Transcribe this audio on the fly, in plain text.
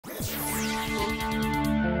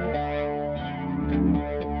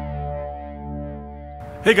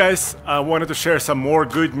Hey guys, I wanted to share some more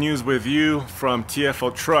good news with you from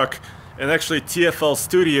TFL Truck and actually TFL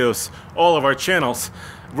Studios, all of our channels.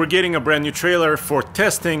 We're getting a brand new trailer for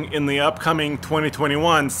testing in the upcoming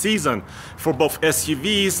 2021 season for both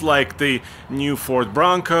SUVs like the new Ford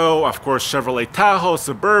Bronco, of course Chevrolet Tahoe,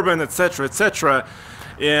 Suburban, etc, etc.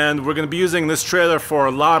 And we're going to be using this trailer for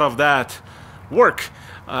a lot of that work.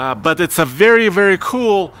 But it's a very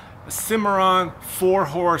cool Cimarron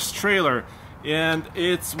 4-horse trailer. And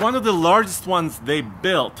it's one of the largest ones they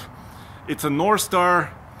built. It's a North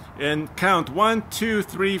Star, and count 1, 2,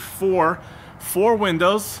 3, 4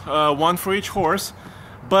 windows, one for each horse,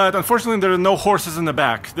 but unfortunately there are no horses in the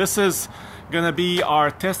back. This is gonna be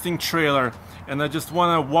our testing trailer, and I just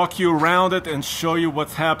want to walk you around it and show you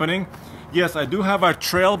what's happening. Yes, I do have our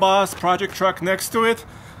Trail Boss project truck next to it,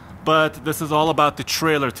 but this is all about the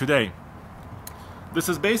trailer today. This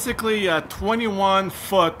is basically a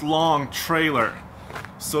 21-foot long trailer.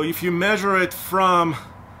 So if you measure it from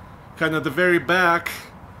kind of the very back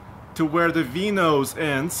to where the V-nose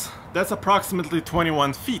ends, that's approximately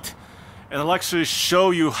 21 feet. And I'll actually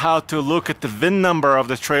show you how to look at the VIN number of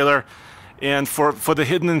the trailer and for the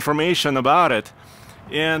hidden information about it.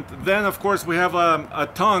 And then of course we have a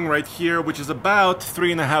tongue right here, which is about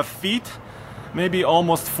 3.5 feet, maybe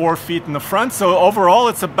almost 4 feet in the front. So overall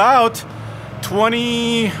it's about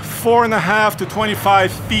 24.5 to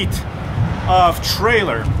 25 feet of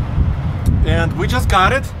trailer, and we just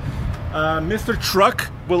got it. Mr.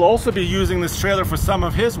 Truck will also be using this trailer for some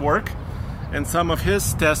of his work and some of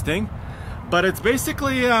his testing, but it's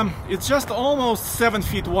basically it's just almost 7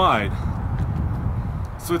 feet wide,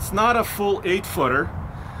 so it's not a full 8-footer,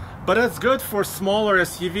 but it's good for smaller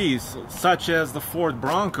SUVs such as the Ford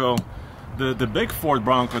Bronco, the big Ford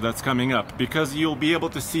Bronco that's coming up, because you'll be able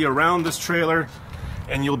to see around this trailer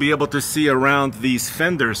and you'll be able to see around these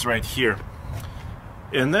fenders right here.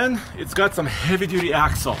 And then it's got some heavy-duty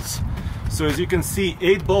axles. So as you can see,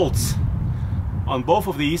 8 bolts on both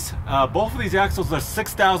of these. Both of these axles are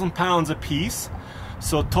 6,000 pounds a piece.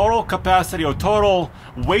 So total capacity or total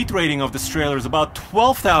weight rating of this trailer is about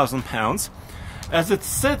 12,000 pounds. As it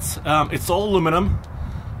sits, it's all aluminum,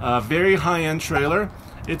 very high-end trailer.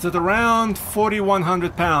 It's at around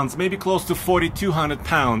 4,100 pounds, maybe close to 4,200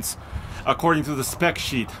 pounds, according to the spec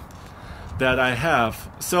sheet that I have.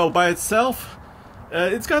 So by itself,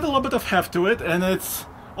 it's got a little bit of heft to it, and it's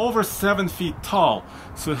over 7 feet tall.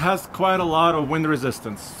 So it has quite a lot of wind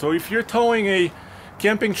resistance. So if you're towing a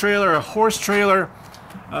camping trailer, a horse trailer,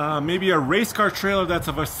 maybe a race car trailer that's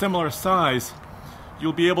of a similar size,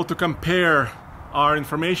 you'll be able to compare our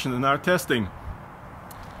information and our testing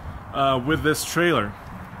with this trailer.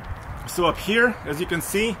 So up here, as you can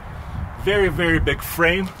see, very big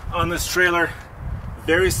frame on this trailer,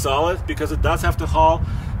 very solid, because it does have to haul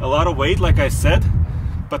a lot of weight, like I said,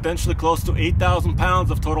 potentially close to 8,000 pounds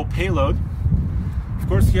of total payload. Of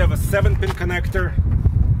course, you have a 7-pin connector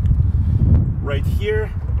right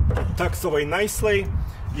here, tucks away nicely.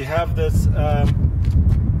 You have this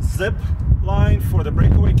zip line for the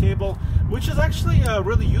breakaway cable, which is actually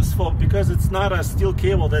really useful because it's not a steel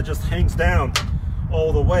cable that just hangs down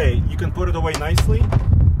all the way. You can put it away nicely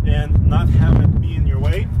and not have it be in your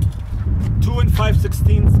way. 2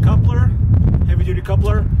 5/16 coupler, heavy-duty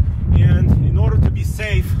coupler, and in order to be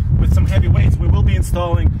safe with some heavy weights, we will be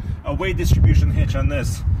installing a weight distribution hitch on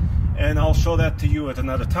this, and I'll show that to you at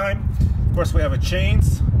another time. Of course, we have a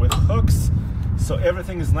chains with hooks, so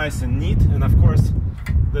everything is nice and neat, and of course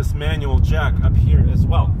this manual jack up here as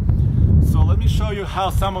well. So let me show you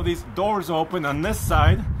how some of these doors open on this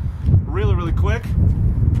side really quick,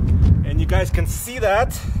 and you guys can see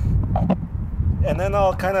that, and then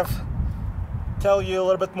I'll kind of tell you a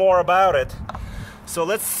little bit more about it. So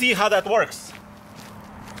let's see how that works.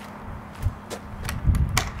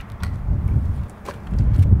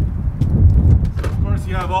 So of course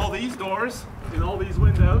you have all these doors and all these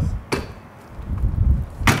windows,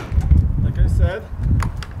 like I said.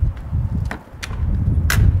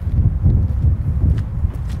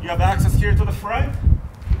 You have access here to the front.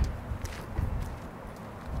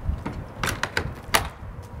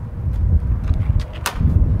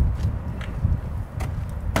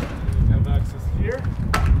 You have access here.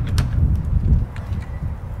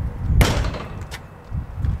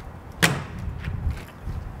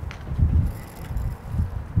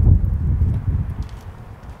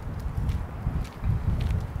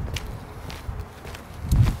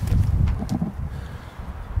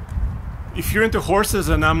 If you're into horses,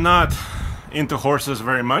 and I'm not into horses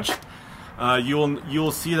very much,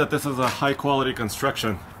 you'll see that this is a high quality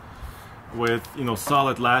construction with, you know,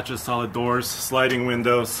 solid latches, solid doors, sliding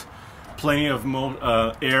windows, plenty of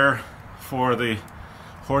air for the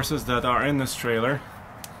horses that are in this trailer.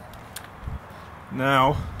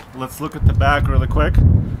 Now let's look at the back really quick.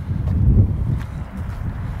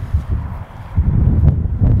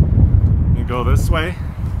 You go this way.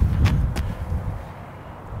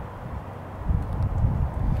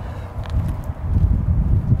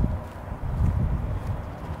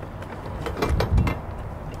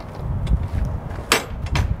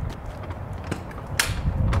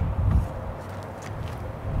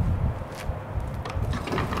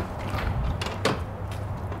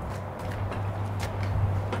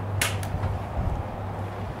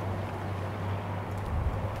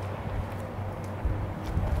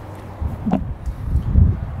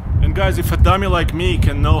 And guys, if a dummy like me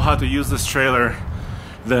can know how to use this trailer,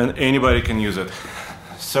 then anybody can use it.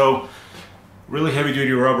 So, really heavy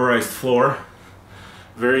duty rubberized floor.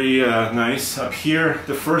 Very nice. Up here,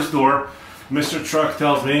 the first door, Mr. Truck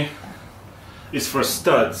tells me, is for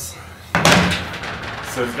studs.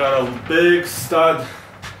 So it's got a big stud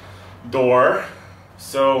door.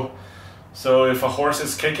 So if a horse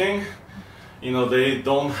is kicking, you know, they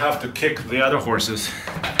don't have to kick the other horses.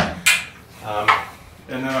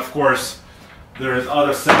 And then of course there's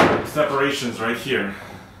other separations right here,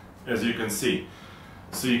 as you can see.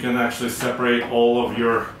 So you can actually separate all of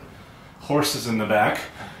your horses in the back.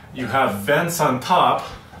 You have vents on top,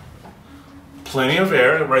 plenty of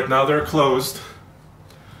air. Right now they're closed.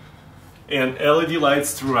 And LED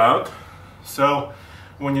lights throughout. So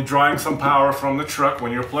when you're drawing some power from the truck,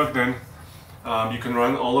 when you're plugged in, you can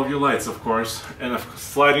run all of your lights, of course. And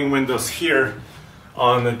sliding windows here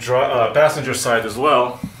on the passenger side as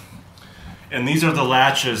well. And these are the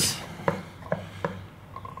latches.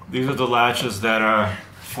 These are the latches that are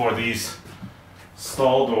for these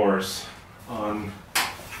stall doors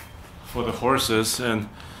for the horses. And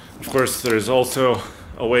of course there's also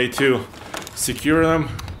a way to secure them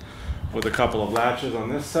with a couple of latches on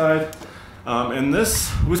this side. And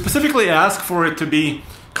this, we specifically asked for it to be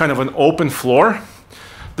kind of an open floor.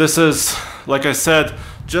 This is, like I said,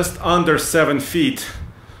 just under 7 feet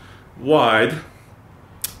wide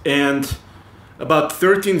and about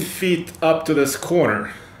 13 feet up to this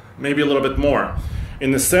corner, maybe a little bit more.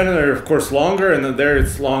 In the center, of course, longer, and then there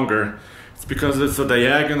it's longer. It's because it's a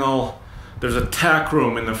diagonal. There's a tack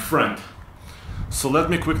room in the front. So let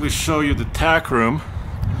me quickly show you the tack room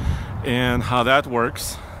and how that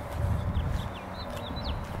works.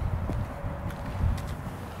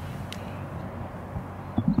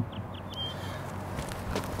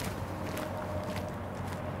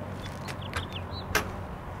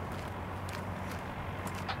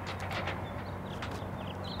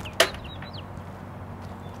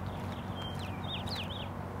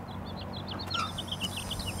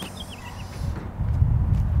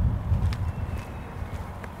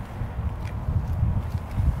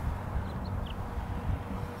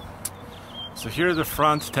 So here's the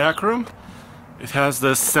front tack room. It has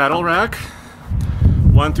this saddle rack.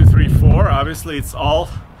 1, 2, 3, 4. Obviously it's all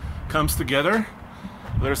comes together.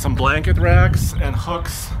 There's some blanket racks and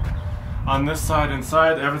hooks on this side and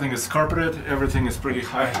side. Everything is carpeted. Everything is pretty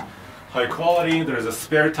high quality. There's a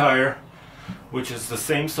spare tire, which is the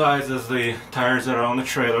same size as the tires that are on the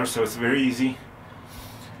trailer, so it's very easy.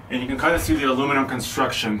 And you can kind of see the aluminum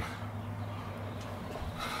construction.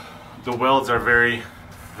 The welds are very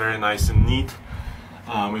nice and neat.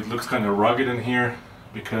 It looks kind of rugged in here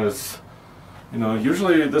because, you know,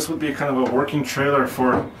 usually this would be kind of a working trailer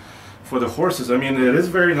for the horses. I mean, it is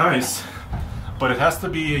very nice, but it has to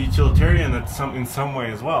be a utilitarian in some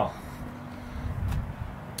way as well.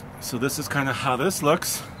 So this is kind of how this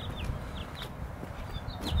looks.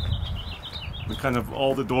 With kind of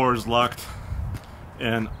all the doors locked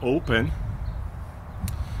and open.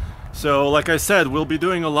 So like I said, we'll be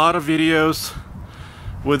doing a lot of videos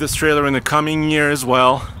with this trailer in the coming year as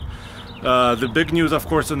well. The big news, of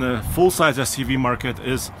course, in the full-size SUV market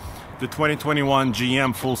is the 2021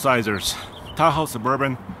 GM full-sizers. Tahoe,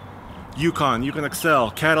 Suburban, Yukon, Yukon XL,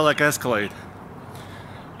 Cadillac Escalade.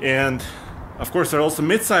 And of course there are also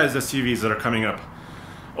mid-size SUVs that are coming up.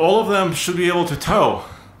 All of them should be able to tow,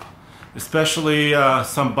 especially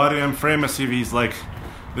some body and frame SUVs like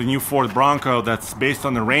the new Ford Bronco that's based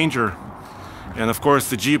on the Ranger, and of course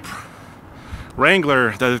the Jeep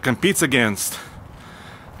Wrangler that it competes against.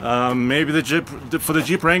 Maybe for the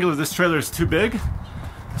Jeep Wrangler this trailer is too big,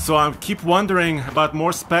 so I keep wondering about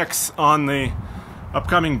more specs on the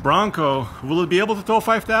upcoming Bronco. Will it be able to tow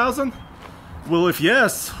 5,000? Well, if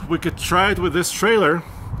yes, we could try it with this trailer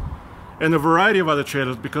and a variety of other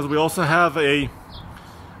trailers, because we also have a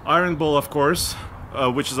Iron Bull, of course,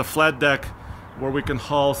 which is a flat deck where we can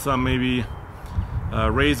haul some maybe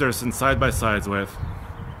razors and side-by-sides with.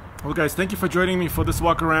 Well guys, thank you for joining me for this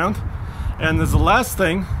walk around. And as the last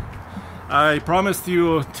thing, I promised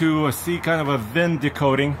you to see kind of a VIN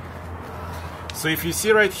decoding. So if you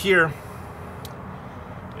see right here,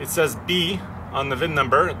 it says B on the VIN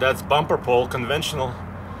number. That's bumper pole, conventional.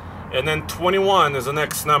 And then 21 is the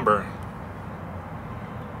next number.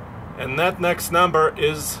 And that next number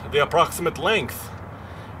is the approximate length.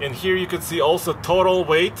 And here you can see also total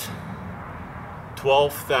weight,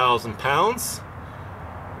 12,000 pounds.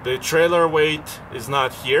 The trailer weight is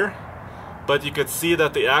not here, but you could see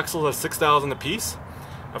that the axles are 6,000 a piece.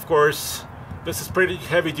 Of course, this is pretty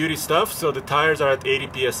heavy duty stuff, so the tires are at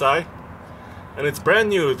 80 psi. And it's brand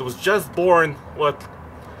new. It was just born,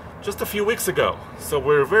 just a few weeks ago. So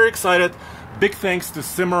we're very excited. Big thanks to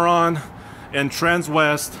Cimarron and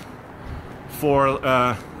Transwest for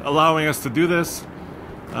allowing us to do this.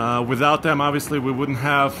 Without them, obviously, we wouldn't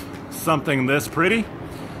have something this pretty,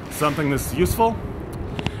 something this useful.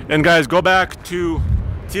 And guys, go back to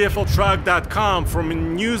TFLtruck.com for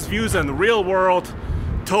news, views, and real-world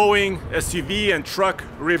towing, SUV, and truck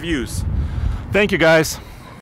reviews. Thank you, guys.